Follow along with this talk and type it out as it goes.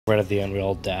Right at the end, we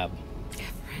all dab.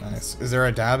 Nice. Is there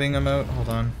a dabbing emote? Hold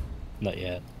on. Not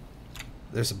yet.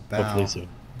 There's a Hopefully bow. soon.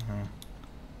 Oh,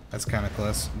 that's kind of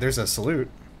close. There's a salute.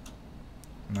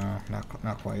 No,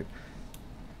 not quite.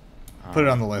 Put it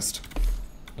on the list.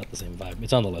 Not the same vibe.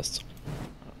 It's on the list.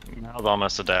 That was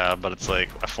almost a dab, but it's like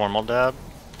a formal dab.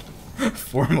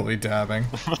 Formally dabbing.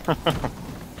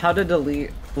 How to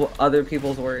delete other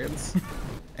people's words.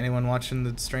 Anyone watching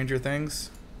the Stranger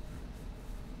Things?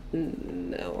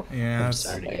 No. Yeah, I'm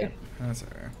sorry. that's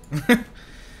alright.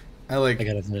 I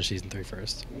gotta finish season 3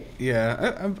 first.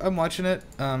 Yeah, I'm watching it.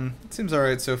 It seems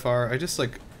alright so far. I just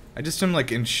am like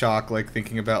in shock, like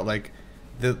thinking about like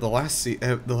the last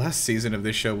season of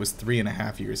this show was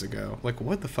 3.5 years ago. Like,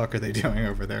 what the fuck are they doing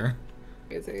over there?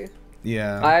 Crazy.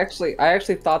 Yeah. I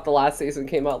actually thought the last season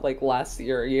came out like last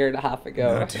year, a year and a half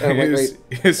ago. No, dude, And I'm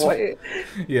like, what? wait.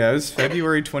 Yeah, it was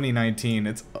February 2019.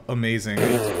 It's amazing.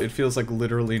 It feels like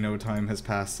literally no time has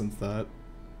passed since that.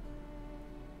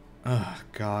 Oh,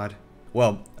 God.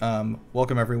 Well,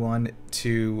 welcome everyone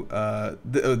to,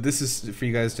 this is, for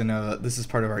you guys to know, that this is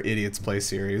part of our Idiots Play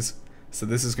series. So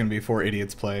this is going to be for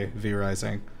Idiots Play,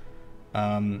 V-Rising.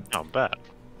 Oh, bet.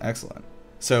 Excellent.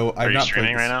 So Are I've you not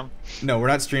streaming played this. right now? No, we're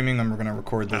not streaming them. We're going to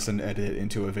record this and edit it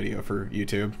into a video for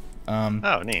YouTube.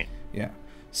 Oh, neat. Yeah.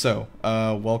 So,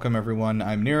 welcome everyone.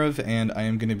 I'm Nirav, and I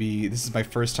am going to be... This is my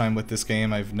first time with this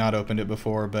game. I've not opened it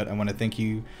before, but I want to thank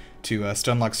you to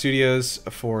Stunlock Studios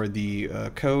for the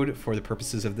code for the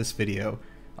purposes of this video.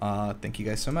 Thank you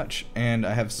guys so much. And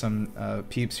I have some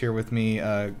peeps here with me,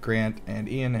 Grant and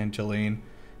Ian and Jolene.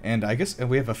 And I guess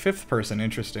we have a fifth person.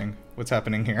 Interesting. What's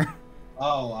happening here?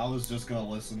 Oh, I was just gonna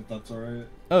listen if that's alright.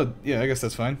 Oh, yeah, I guess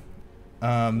that's fine.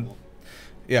 Cool.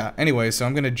 Yeah, anyway, so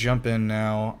I'm going to jump in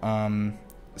now.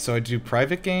 So I do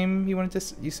private game,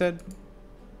 you said?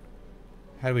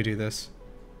 How do we do this?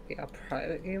 Yeah,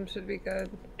 private game should be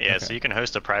good. Yeah, Okay. so you can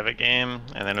host a private game,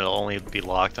 and then it'll only be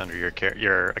locked under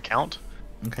your account.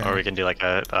 Okay. Or we can do like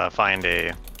find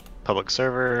a public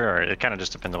server, or it kind of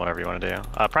just depends on whatever you want to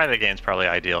do. Private game's probably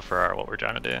ideal for what we're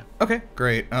trying to do. Okay,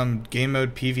 great. Game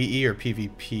mode PvE or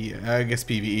PvP? I guess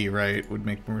PvE, right? Would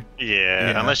make more...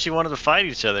 Yeah, unless you wanted to fight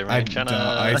each other, man.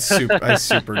 I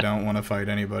super don't want to fight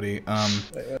anybody.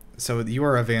 So you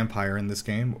are a vampire in this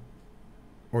game?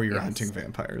 Or you're Yes. hunting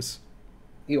vampires?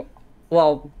 You're You a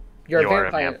are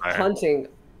a vampire, vampire. hunting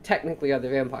technically other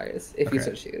vampires, if you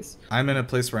Okay. so choose. I'm in a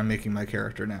place where I'm making my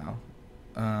character now.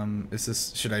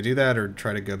 Should I do that or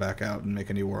try to go back out and make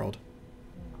a new world?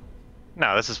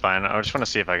 No, this is fine. I just want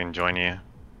to see if I can join you.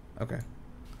 Okay.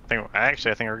 I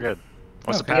think we're good.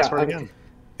 What's the Okay. password Yeah, again?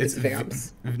 It's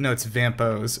Vamps. No, it's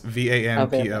Vampos.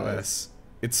 Vampos.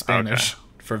 It's Spanish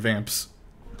for vamps.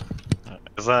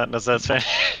 Does that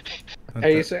Spanish? Are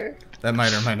you sure? That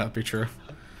might or might not be true.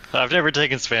 I've never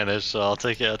taken Spanish, so I'll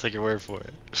take your word for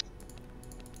it.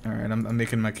 Alright, I'm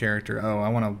making my character. Oh, I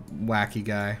want a wacky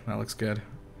guy. That looks good.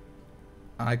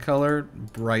 Eye color,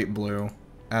 bright blue.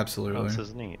 Absolutely. Oh, this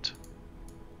is neat.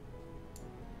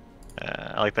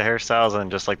 I like the hairstyles and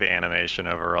just like the animation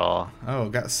overall. Oh,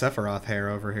 got Sephiroth hair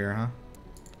over here, huh?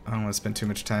 I don't want to spend too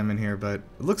much time in here, but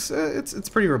it looks it's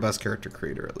pretty robust character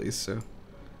creator at least. So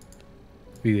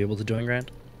Were you able to join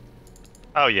Grant?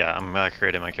 Oh yeah, I'm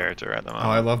creating my character at the moment.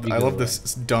 I love You go,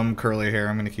 this dumb curly hair.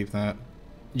 I'm gonna keep that.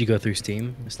 Did you go through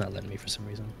Steam? It's not letting me for some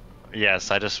reason.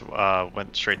 Yes, I just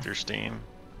went straight through Steam.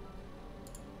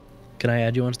 Can I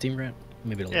add you on Steam, Grant?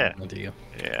 Maybe it'll Yeah. let to you.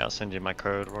 Yeah, I'll send you my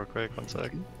code real quick. 1 sec.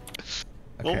 Okay.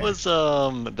 What was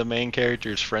the main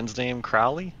character's friend's name?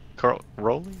 Crowley?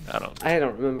 Rowley? I don't. I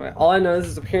don't remember. All I know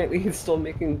is apparently he's still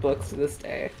making books to this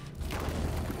day.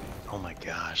 Oh my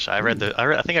gosh, I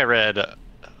think I read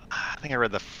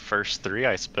the first 3,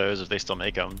 I suppose, if they still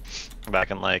make them, back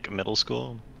in like middle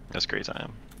school. It was a great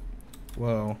time.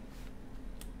 Whoa.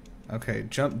 Okay,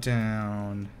 jump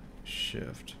down,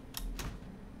 shift.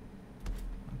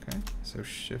 Okay, so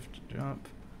shift jump.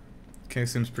 Okay,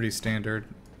 seems pretty standard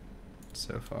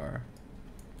so far.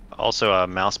 Also,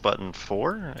 mouse button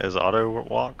 4 is auto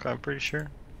walk, I'm pretty sure.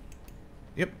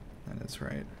 Yep, that is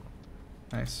right.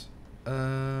 Nice.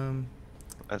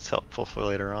 That's helpful for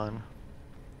later on.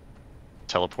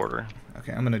 Teleporter.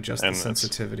 Okay, I'm gonna adjust the And that's-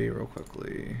 sensitivity real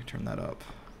quickly. Turn that up.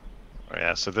 Oh,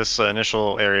 yeah, so this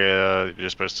initial area, you're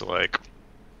supposed to like,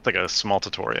 it's like a small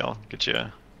tutorial, get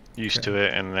you used to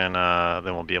it, and then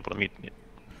we'll be able to meet.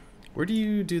 Where do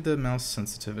you do the mouse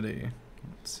sensitivity?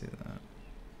 Let's see that.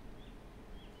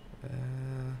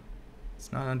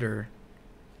 It's not under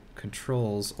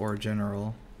controls or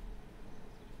general.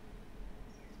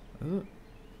 Ooh.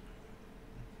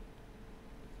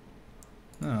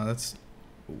 No, that's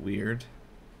weird.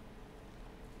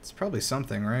 It's probably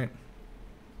something, right?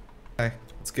 Okay,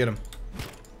 let's get him.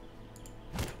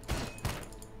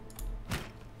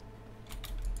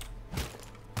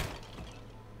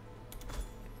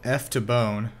 F to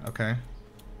bone. Okay.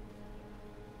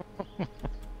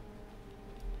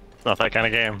 It's not that kind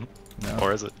of game. No.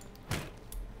 Or is it?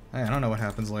 Hey, I don't know what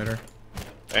happens later.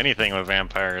 Anything with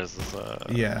vampires is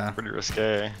Yeah. pretty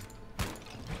risque.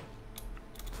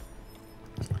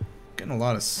 Getting a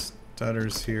lot of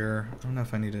stutters here. I don't know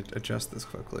if I need to adjust this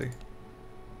quickly.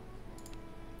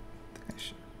 I think I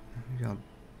should. Maybe I'll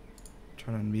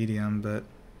turn on medium, but.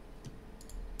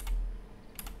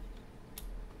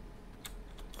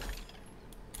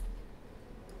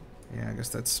 Yeah, I guess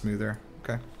that's smoother.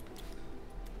 Okay.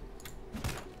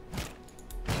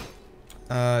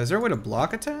 Is there a way to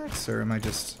block attacks, or am I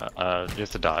just... You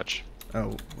have to dodge.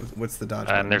 Oh, what's the dodge And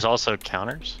button? there's also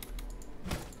counters.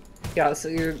 Yeah, so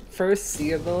your first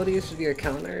C ability should be a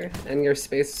counter, and your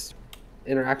space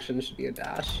interaction should be a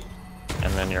dash.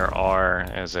 And then your R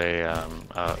is a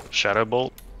shadow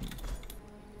bolt.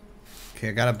 Okay,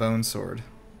 I got a bone sword.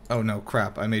 Oh no,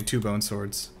 crap, I made 2 bone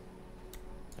swords.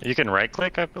 You can right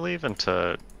click, I believe, and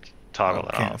to toggle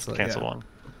that off. cancel it, Cancel yeah. one.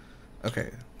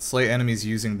 Okay, slay enemies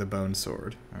using the bone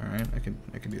sword. Alright, I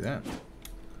can do that.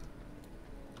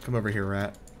 Come over here,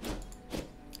 rat.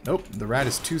 Nope, the rat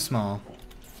is too small.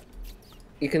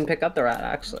 You can pick up the rat,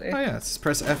 actually. Oh yeah, let's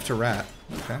press F to rat.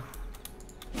 Okay.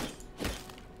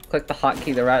 Click the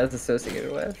hotkey the rat is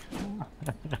associated with.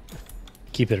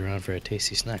 Keep it around for a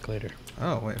tasty snack later.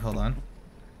 Oh, wait, hold on.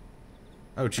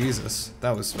 Oh, Jesus.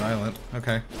 That was violent.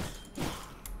 Okay.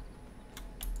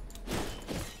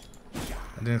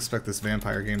 I didn't expect this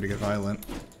vampire game to get violent.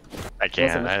 I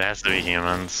can't. It has to be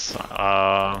humans.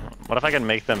 What if I can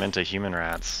make them into human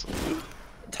rats?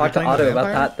 Talk to playing the Otto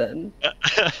about vampire?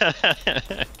 that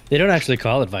then. They don't actually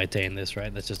call it Vitae in this,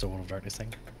 right? That's just a World of Darkness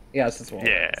thing. Yeah, it's just one.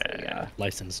 Yeah. So, yeah.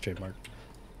 Licensed trademark.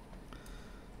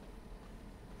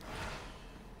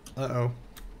 Uh-oh.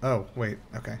 Oh, wait.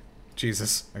 Okay.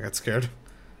 Jesus. I got scared.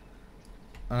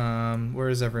 Where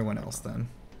is everyone else then?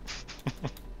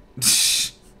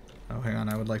 Oh, hang on.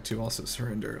 I would like to also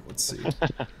surrender. Let's see.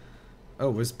 Oh,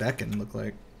 what does Beckon look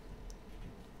like?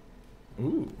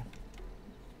 Ooh.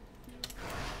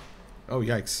 Oh,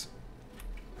 yikes.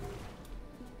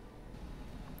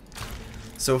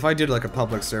 So if I did like a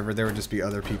public server, there would just be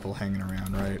other people hanging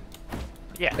around, right?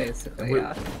 Yeah. Basically,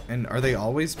 yeah. And are they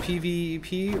always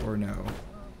PvP or no?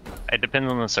 It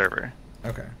depends on the server.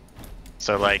 Okay.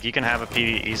 So like you can have a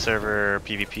PvE server,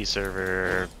 PvP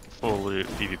server, full loot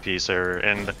PvP server,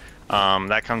 and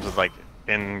that comes with like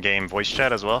in-game voice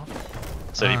chat as well.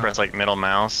 So if you press like middle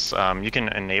mouse, you can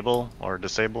enable or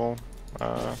disable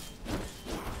the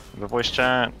voice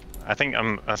chat. I think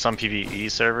some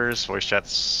PvE servers voice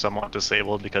chat's somewhat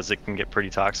disabled because it can get pretty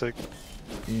toxic.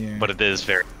 Yeah. But it is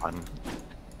very fun.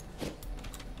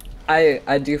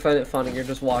 I do find it funny. You're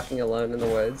just walking alone in the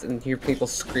woods and hear people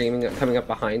screaming, coming up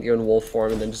behind you in wolf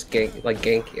form, and then just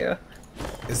gank you.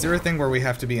 Is there a thing where we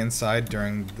have to be inside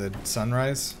during the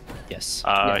sunrise? Yes.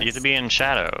 You have Yes. to be in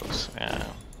shadows. Yeah.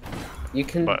 You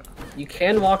can But- you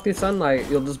can walk through sunlight.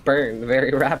 You'll just burn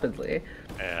very rapidly.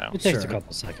 Yeah. It takes Sure. a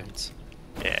couple seconds.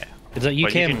 Yeah. It's like you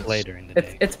But you can can- play during the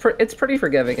day. It's pretty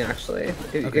forgiving actually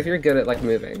if Okay. you're good at like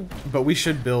moving. But we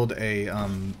should build a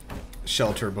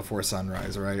shelter before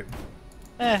sunrise, right?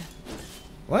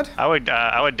 What? I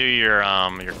would do your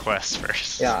quest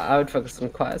first. Yeah, I would focus on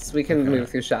quests. We can Okay. move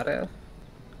through shadow.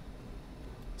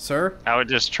 Sir? I would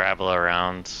just travel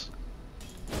around.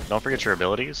 Don't forget your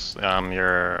abilities.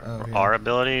 Your Oh, yeah. R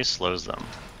ability slows them.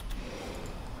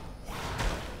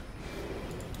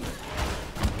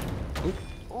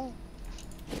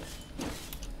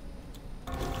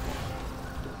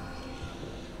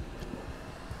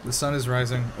 The sun is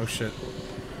rising. Oh shit.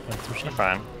 Went through You're shit.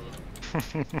 fine.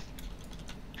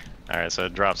 Alright, so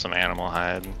drop some animal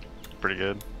hide. Pretty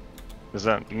good.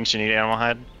 Didn't you need animal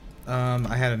hide?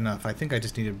 I had enough. I think I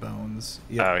just needed bones.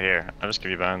 Yep. Oh, here. I'll just give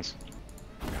you bones.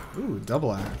 Ooh,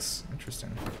 double axe.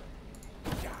 Interesting.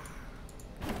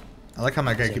 I like how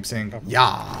my guy keeps saying,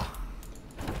 "Yeah."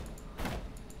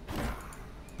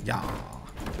 Yeah.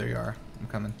 There you are. I'm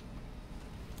coming.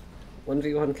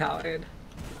 1v1 coward.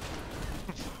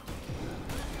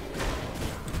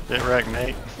 Get wrecked,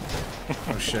 mate.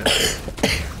 Oh shit.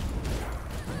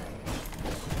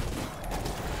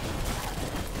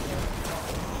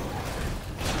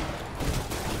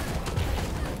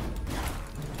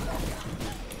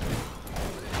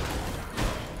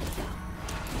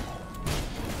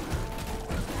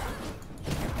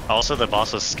 Also, the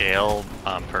bosses scale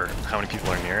per how many people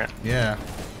are near it. Yeah.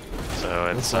 So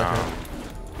it's Looks like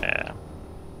yeah.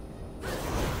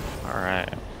 All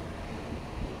right.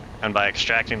 And by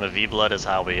extracting the V blood is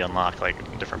how we unlock like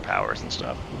different powers and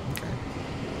stuff. Okay.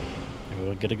 Maybe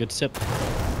we'll get a good sip.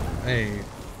 Hey.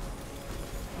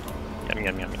 Yum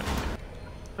yum yum yum.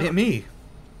 Hit me.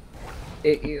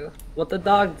 Ate you. What the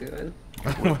dog doing?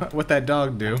 What that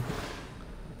dog do?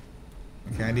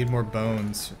 Okay, I need more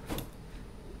bones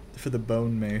for the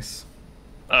bone mace.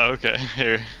 Oh, okay.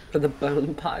 Here. For the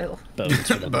bone pile. Bones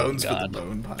for the Bones for the god.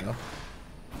 bone pile.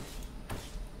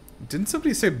 Didn't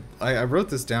somebody say... I wrote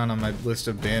this down on my list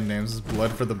of band names. Is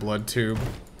Blood for the Blood Tube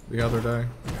the other day.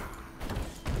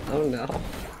 Oh no.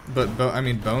 But, I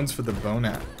mean, Bones for the Bone...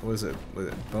 Was it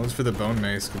Bones for the Bone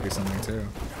Mace could be something too.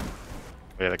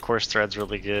 Yeah, the course thread's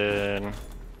really good.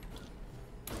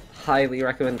 Highly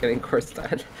recommend getting course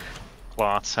thread.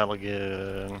 Cloth's hella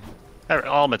good.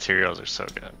 All materials are so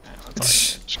good.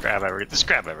 That's all just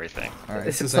grab everything. Alright,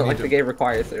 It's since not I like need the to... game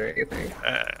requires it or anything.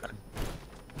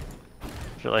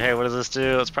 If you're like, hey, what does this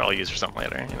do? Let's probably use for something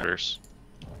later. You know.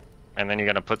 And then you're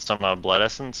gonna put some blood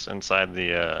essence inside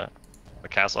the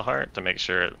castle heart to make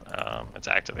sure it's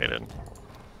activated.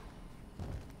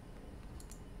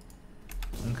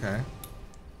 Okay.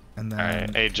 And then...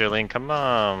 Alright, hey Jolene,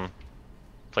 come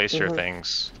place your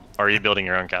things. Or are you building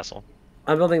your own castle?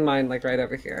 I'm building mine like right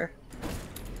over here.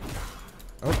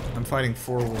 Oh, I'm fighting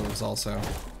 4 wolves also.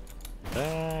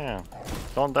 Damn.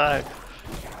 Don't die.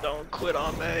 Don't quit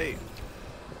on me.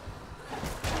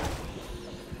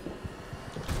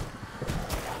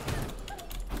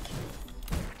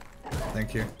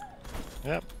 Thank you.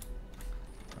 Yep.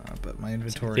 But my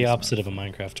inventory The is opposite of a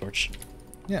Minecraft torch.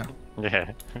 Yeah.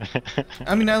 Yeah.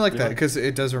 I mean, I like that because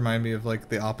it does remind me of like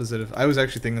the opposite of. I was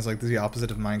actually thinking it's like the opposite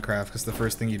of Minecraft because the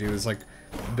first thing you do is like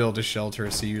build a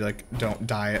shelter so you like don't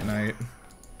die at night.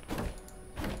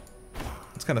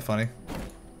 It's kind of funny.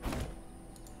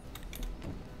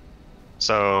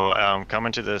 So,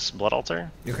 coming to this blood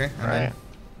altar. You okay? Right.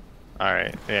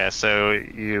 Alright, yeah, so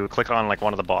you click on like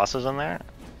one of the bosses in there,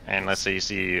 and let's say you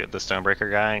see the Stonebreaker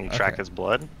guy and you track his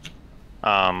blood.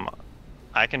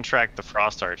 I can track the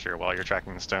Frost Archer while you're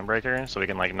tracking the Stonebreaker, so we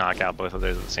can like knock out both of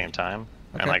those at the same time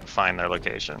and like find their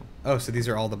location. Oh, so these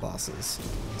are all the bosses.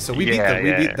 So we beat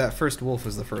that first wolf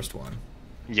was the first one.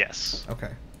 Yes.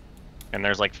 Okay. And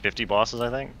there's like 50 bosses, I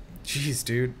think. Jeez,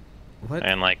 dude. What?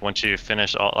 And like once you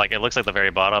finish all, like it looks like the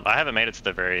very bottom. I haven't made it to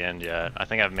the very end yet. I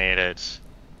think I've made it.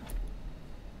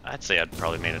 I'd say I'd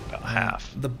probably made it about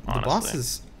half. The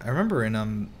bosses. I remember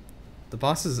in the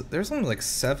bosses. There's only like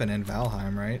 7 in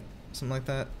Valheim, right? Something like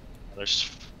that. There's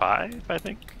 5, I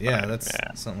think. Yeah, that's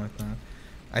something like that.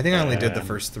 I think I only did the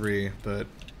first 3, but.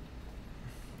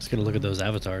 Just gonna look at those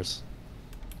avatars.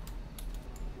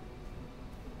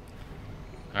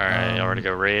 All right, y'all ready to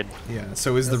go raid? Yeah.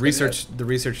 So is the research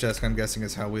desk? I'm guessing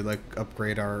is how we like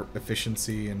upgrade our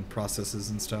efficiency and processes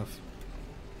and stuff.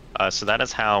 So that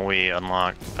is how we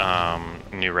unlock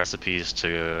new recipes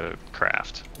to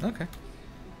craft. Okay.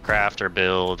 Craft or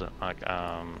build,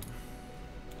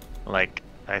 like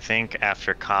I think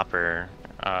after copper,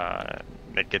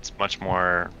 it gets much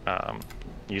more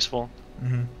useful.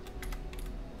 Mm-hmm.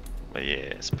 But yeah,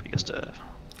 it's pretty good stuff.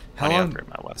 How long?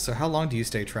 So how long do you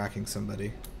stay tracking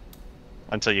somebody?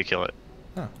 Until you kill it.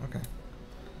 Oh, okay.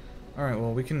 All right.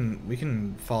 Well, we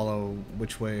can follow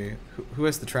which way. Who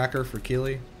has the tracker for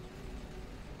Keely?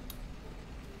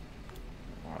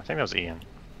 I think that was Ian.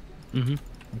 Mm-hmm.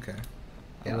 Okay.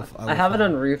 Yeah. I have it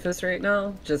on Rufus right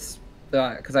now, just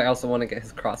because I also want to get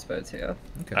his crossbow too.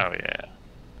 Okay. Oh yeah.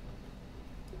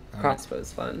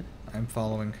 Crossbow's fun. I'm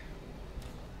following.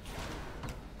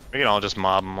 We can all just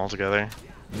mob them all together.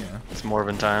 Yeah. It's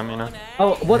Morbin time, you know.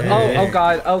 Oh what? Hey. Oh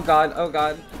god! Oh god! Oh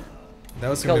god! That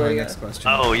was gonna be my next question.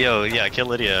 Oh yo, yeah, kill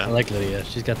Lydia. I like Lydia.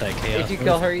 She's got that chaos. If you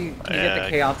kill her, you get the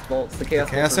chaos bolts. The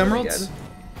chaos bolts are really emeralds? good.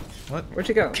 What? Where'd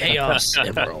she go? Chaos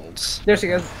emeralds. There she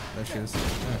goes. There she is.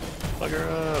 Fuck her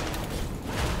up.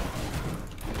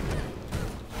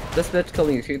 This bitch killed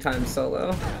me 2 times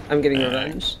solo. I'm getting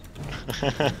revenge.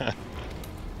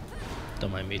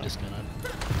 Don't mind me, just gonna.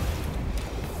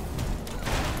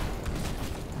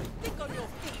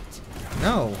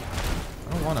 No.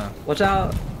 I don't wanna. Watch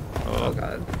out! Oh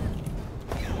god.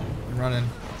 I'm running.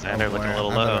 Xander boy, looking a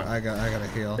little low. I gotta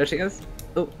heal. There she goes.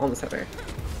 Oh, almost hit her.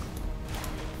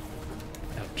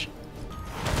 Ouch.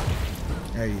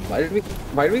 Hey. Why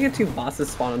did we get 2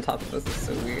 bosses spawn on top of us? It's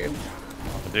so weird.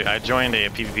 Dude, I joined a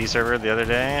PvP server the other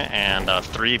day, and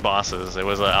 3 bosses. It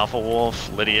was an Alpha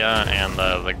Wolf, Lydia, and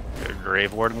the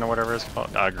Grave Warden or whatever it's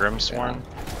called, Grimsworn,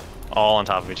 all on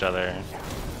top of each other.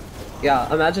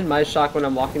 Yeah, imagine my shock when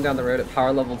I'm walking down the road at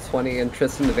power level 20 and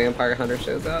Tristan the Vampire Hunter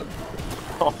shows up.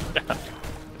 Oh,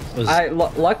 yeah.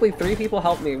 Luckily 3 people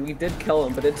helped me. We did kill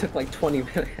him, but it took like 20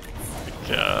 minutes.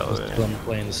 I was God.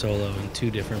 playing solo, and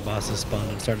 2 different bosses spawned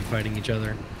and started fighting each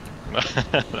other.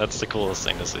 That's the coolest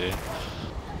thing to see.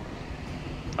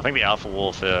 I think the Alpha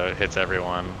Wolf hits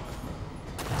everyone.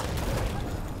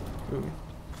 Ooh,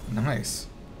 nice.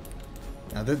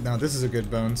 Now this is a good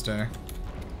bones day.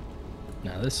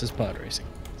 Now this is pod racing.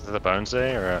 Is it a Bones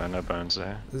Day or a no Bones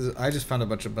Day? I just found a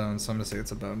bunch of bones, so I'm gonna say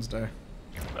it's a bones day.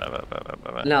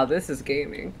 Now this is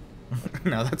gaming.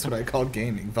 Now that's what I call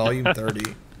gaming. Volume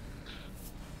 30.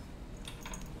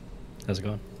 How's it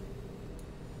going?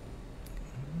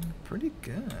 Pretty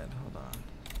good. Hold on. All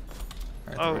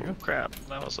right, Oh there we go. crap!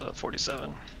 That was a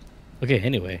 47. Okay,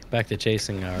 anyway, back to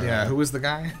chasing our... Yeah, who was the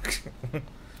guy?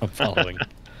 I'm following.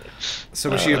 So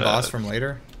was she a boss from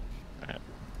later?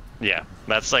 Yeah,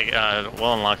 that's like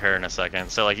we'll unlock her in a second.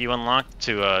 So like you unlock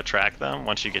to track them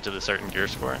once you get to the certain gear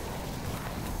score.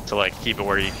 To like keep it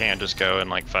where you can't just go and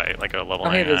like fight like a level Oh,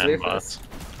 hey, there's 99 Rufus. boss.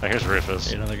 Oh, here's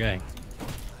Rufus. Hey, another guy.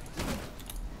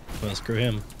 Well, screw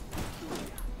him.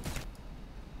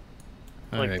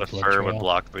 Like Alright, the blood fur trail. would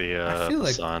block the I feel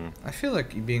like sun. I feel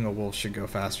like being a wolf should go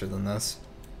faster than this.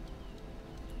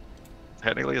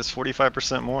 Technically, it's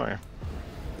 45% more.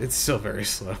 It's still very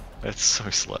slow. It's so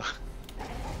slow.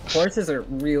 Horses are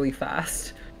really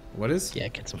fast. What is? Yeah,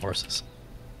 get some horses.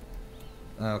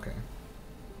 Oh, okay.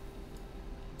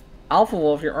 Alpha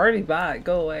Wolf, you're already back.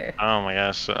 Go away. Oh my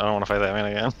gosh, I don't want to fight that man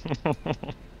again.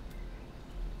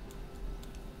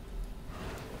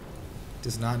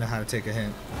 Does not know how to take a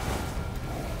hint.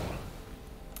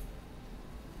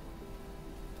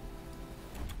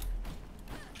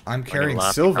 I'm carrying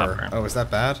laughing silver. copper. Oh, is that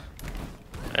bad?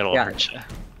 It'll Yeah. hurt you.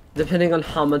 Depending on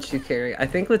how much you carry. I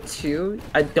think with 2,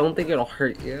 I don't think it'll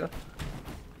hurt you.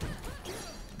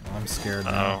 I'm scared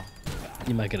now. Oh.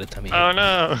 You might get a tummy ache. Oh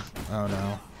no. Oh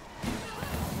no.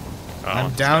 Oh,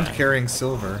 I'm down okay. carrying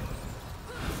silver.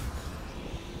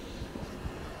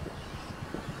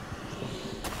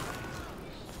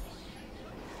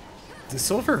 Does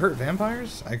silver hurt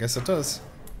vampires? I guess it does.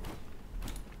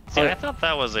 See, I thought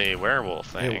that was a werewolf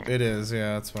thing. It is,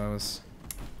 yeah, that's why I was...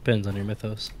 Depends on your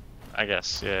mythos. I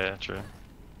guess, yeah, true.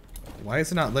 Why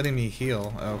is it not letting me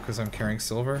heal? Oh, because I'm carrying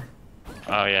silver?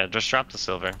 Oh yeah, just drop the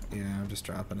silver. Yeah, I'm just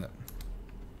dropping it.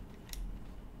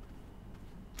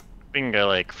 We can go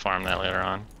like farm that later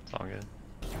on. It's all good.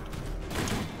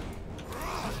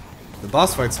 The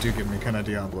boss fights do give me kind of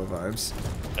Diablo vibes.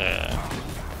 Yeah.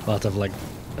 Lots of like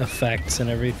effects and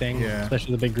everything. Yeah.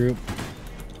 Especially the big group.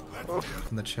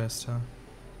 In the chest, huh?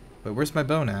 Wait, where's my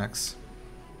bone axe?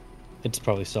 It's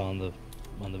probably still on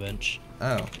the bench.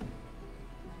 Oh.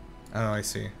 Oh, I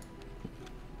see.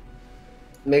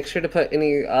 Make sure to put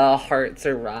any hearts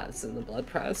or rats in the blood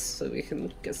press so we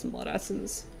can get some blood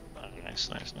essence. Oh, nice,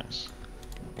 nice, nice.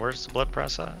 Where's the blood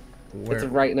press at? Where? It's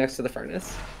right next to the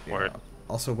furnace. Yeah. Word.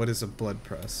 Also, what is a blood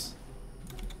press?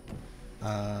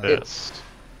 This.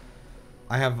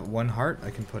 I have 1 heart I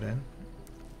can put in.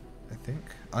 I think.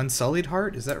 Unsullied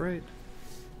heart, is that right?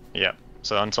 Yep.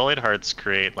 So unsullied hearts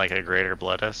create like a greater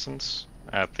blood essence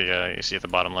at the you see at the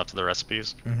bottom left of the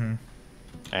recipes. Mm-hmm.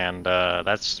 And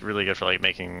that's really good for like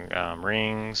making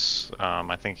rings.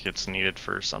 I think it's needed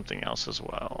for something else as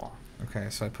well. Okay,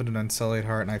 so I put an unsullied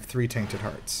heart, and I have 3 tainted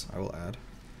hearts. I will add.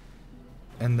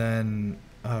 And then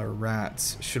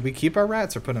rats. Should we keep our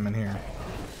rats or put them in here?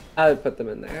 I would put them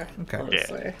in there. Okay.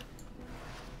 Honestly.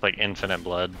 Like infinite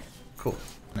blood. Cool.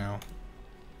 Now.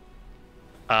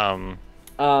 Help.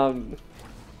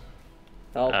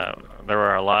 There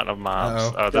were a lot of mobs.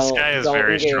 Uh-oh. Oh, this Don't- guy is don't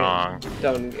very engage. strong.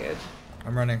 Don't engage.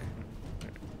 I'm running.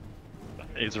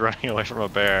 He's running away from a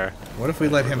bear. What if we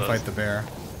let him fight the bear?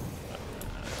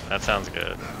 That sounds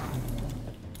good.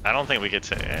 I don't think we get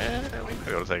to. We could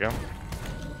be able to take him.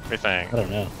 What do you think? I don't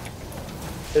know.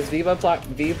 His V blood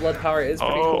power is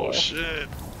pretty Oh cool. shit!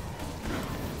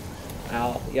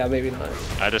 Ow. Yeah, maybe not.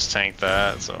 I just tanked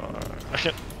that, so.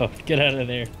 Oh, get out of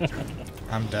there.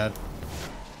 I'm dead.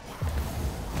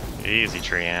 Easy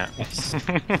tree ant. Nice.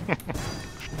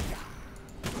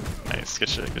 Nice, good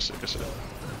shit, good shit, good shit.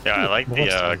 Yeah, I like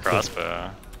What's the the-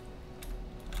 crossbow.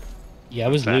 Yeah, I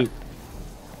was That- loot.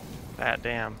 That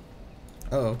damn.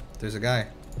 Uh-oh, there's a guy.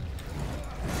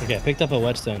 Okay, I picked up a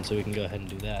whetstone, so we can go ahead and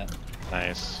do that.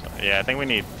 Nice. Yeah, I think we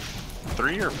need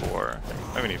 3 or 4. I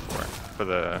think we need 4 for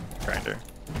the grinder.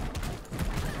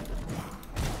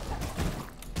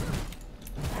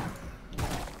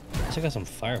 I got some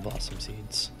fire blossom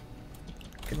seeds.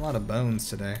 Getting a lot of bones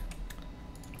today.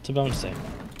 It's a bonus day.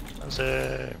 That's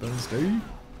it. Bones day?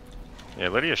 Yeah,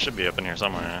 Lydia should be up in here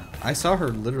somewhere. I saw her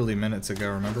literally minutes ago,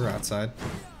 remember, outside?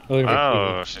 Oh, look at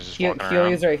Oh, she's just walking around.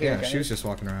 Keely's right here, Yeah, guys. she was just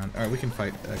walking around. Alright, we can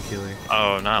fight Keely.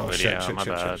 Oh, not Oh, Lydia. shit, My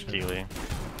shit, bad, shit. Keely.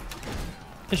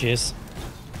 There she is.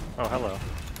 Oh, hello.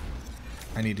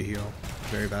 I need to heal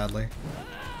very badly.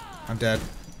 I'm dead.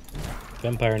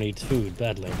 Vampire needs food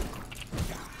badly.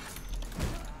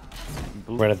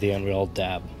 Right at the end, we all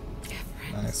dab.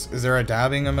 Nice. Is there a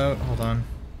dabbing emote? Hold on.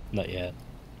 Not yet.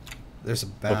 There's a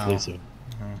bow. Hopefully soon.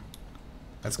 Oh.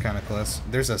 That's kind of close.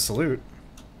 There's a salute.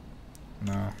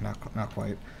 No, not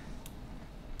quite.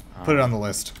 Put it on the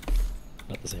list.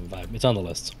 Not the same vibe. It's on the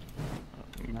list.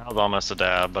 That was almost a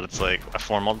dab, but it's like a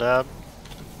formal dab.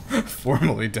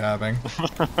 Formally dabbing.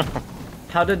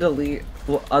 How to delete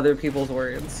other people's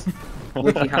words.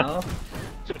 Wiki how?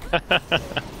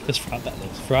 This Frost that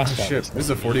lives. Frost that Shit, lives. this is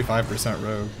a 45%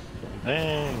 rogue.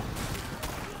 Dang.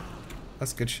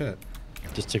 That's good shit.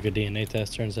 Just took a DNA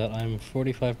test. Turns out I'm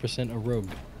 45% a rogue.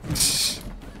 Just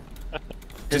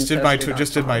did my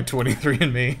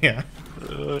 23andMe. Yeah.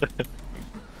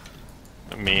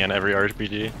 Me and every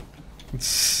RPG.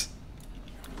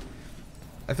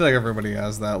 I feel like everybody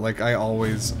has that. Like I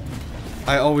always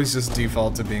just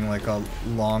default to being like a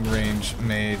long range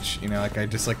mage. You know, like I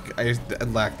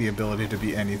lack the ability to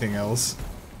be anything else.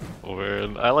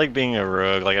 Weird. I like being a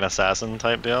rogue, like an assassin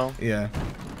type deal, Yeah.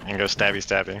 and go stabby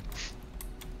stabby.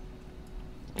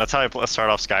 That's how I start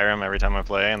off Skyrim every time I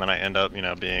play, and then I end up, you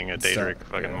know, being a Daedric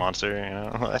fucking monster, you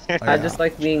know? I just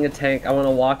like being a tank. I want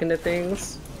to walk into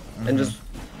things and just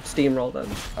steamroll them.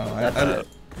 Oh, That's it.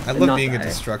 I And love not being a die.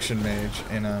 destruction mage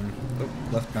in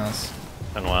left mouse.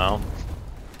 And wow.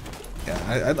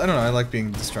 Yeah, I don't know. I like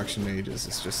being destruction mages.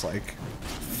 It's just like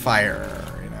fire,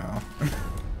 you know.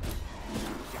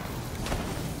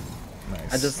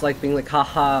 Nice. I just like being like,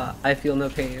 haha, I feel no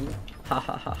pain. Ha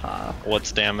ha ha ha.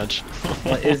 What's damage?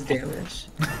 What is damage?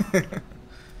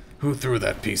 Who threw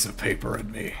that piece of paper at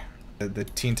me? The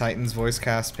Teen Titans voice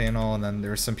cast panel, and then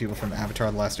there were some people from Avatar: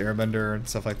 The Last Airbender and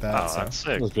stuff like that. Oh, so. that's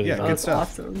sick. It was really Yeah, fun. good That's stuff.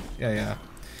 awesome. Yeah, yeah.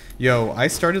 Yo, I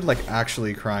started like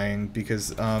actually crying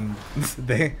because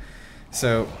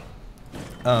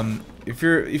if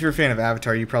you're a fan of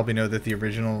Avatar, you probably know that the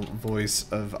original voice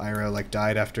of Iroh like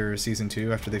died after season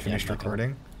 2 after they finished Michael.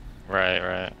 recording.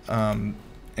 Right.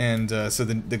 So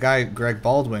the guy Greg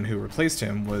Baldwin who replaced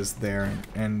him was there,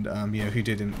 and you know, he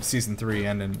did in season 3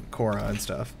 and in Korra and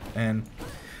stuff, and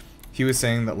he was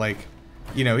saying that like,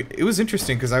 you know, it was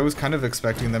interesting because I was kind of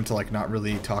expecting them to like not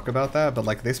really talk about that, but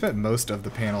like they spent most of the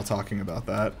panel talking about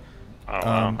that. Oh,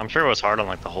 wow. I'm sure it was hard on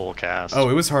like the whole cast. Oh,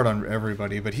 it was hard on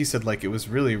everybody, but he said like it was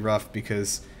really rough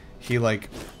because he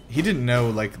didn't know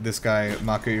like this guy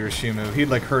Mako Yoroshimu. He'd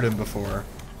like heard him before,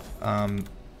 but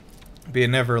he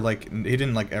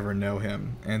didn't like ever know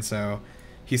him, and so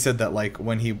he said that like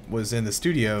when he was in the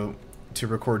studio to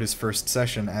record his first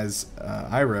session as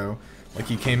Iroh, like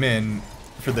he came in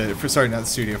for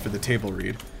the table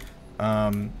read.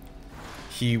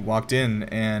 He walked in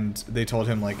and they told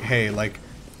him like, hey, like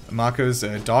Mako's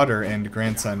daughter and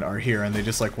grandson are here and they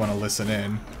just like want to listen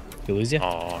in. You lose ya?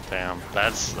 Oh, damn.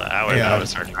 I would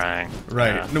start crying.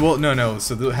 Right. Yeah. No, well, no.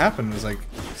 So what happened was like,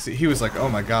 he was like, oh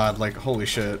my god, like holy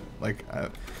shit, like,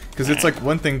 because it's like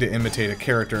one thing to imitate a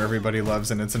character everybody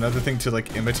loves, and it's another thing to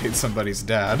like imitate somebody's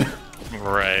dad.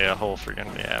 Right, a whole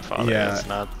freaking, father. Yeah. It's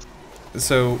nuts.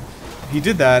 So he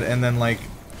did that, and then like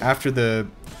after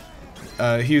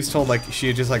he was told like she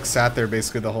had just like sat there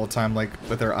basically the whole time like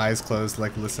with her eyes closed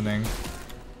like listening,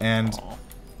 and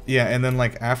yeah, and then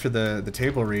like after the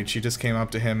table read, she just came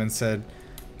up to him and said,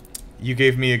 "You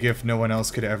gave me a gift no one else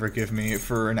could ever give me.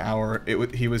 For an hour,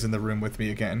 he was in the room with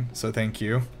me again, so thank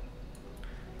you."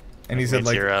 And he said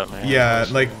like, tear up, man. yeah,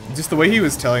 like just the way he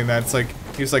was telling that, it's like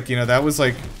he was like, you know, that was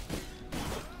like.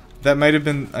 That might have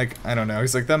been, like, I don't know,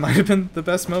 he's like, that might have been the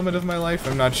best moment of my life,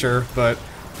 I'm not sure, but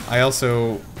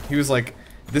he was like,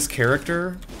 this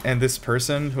character and this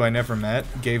person who I never met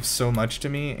gave so much to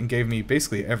me and gave me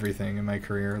basically everything in my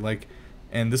career, like,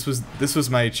 and this was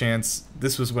my chance,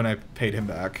 this was when I paid him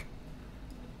back.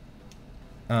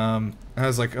 I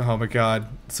was like, oh my god,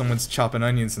 someone's chopping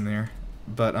onions in there,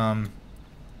 but,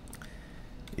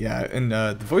 yeah, and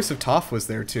the voice of Toph was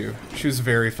there too. She was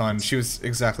very fun. She was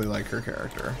exactly like her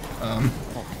character.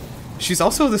 She's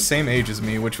also the same age as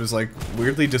me, which was like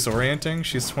weirdly disorienting.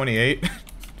 She's 28.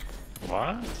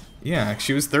 What? Yeah,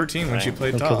 she was 13 when she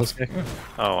played Don't kill this Toph. guy. Yeah.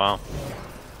 Oh, wow.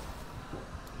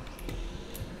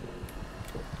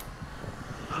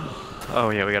 Oh,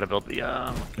 yeah, we gotta build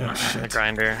the shit.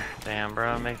 grinder. Damn,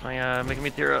 bro, making me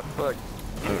tear up. Fuck.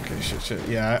 Okay, shit.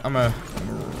 Yeah, I'm gonna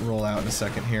roll out in a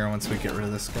second here once we get rid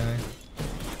of this guy.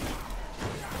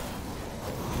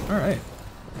 Alright.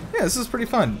 Yeah, this is pretty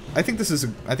fun. I think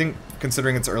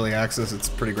considering it's early access, it's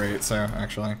pretty great, so,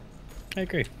 actually. I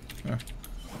agree. Yeah.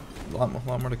 A lot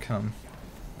more to come.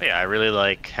 Yeah, I really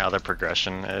like how the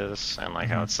progression is, and like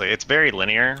how it's like it's very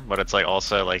linear, but it's like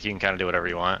also like you can kind of do whatever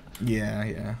you want. Yeah,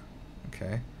 yeah.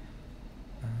 Okay.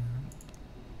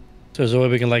 So is there a way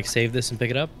we can like save this and pick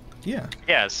it up? Yeah.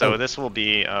 Yeah, so Oh. this will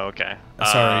be okay.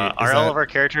 Sorry, is all that- of our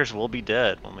characters will be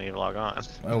dead when we log on.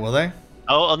 Oh, will they?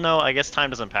 Oh no, I guess time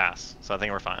doesn't pass, so I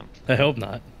think we're fine. I hope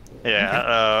not.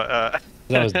 Yeah.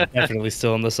 That was definitely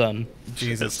still in the sun.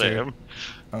 Jesus, Same. dude.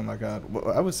 Oh my God.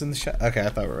 I was in the Okay, I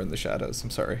thought we were in the shadows. I'm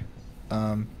sorry.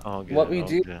 Oh, good. What we oh,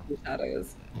 do good. in the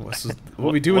shadows.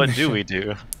 What we do? What do we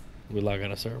do? We log on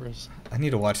to servers. I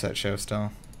need to watch that show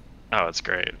still. Oh, it's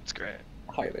great. It's great.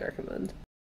 Highly recommend.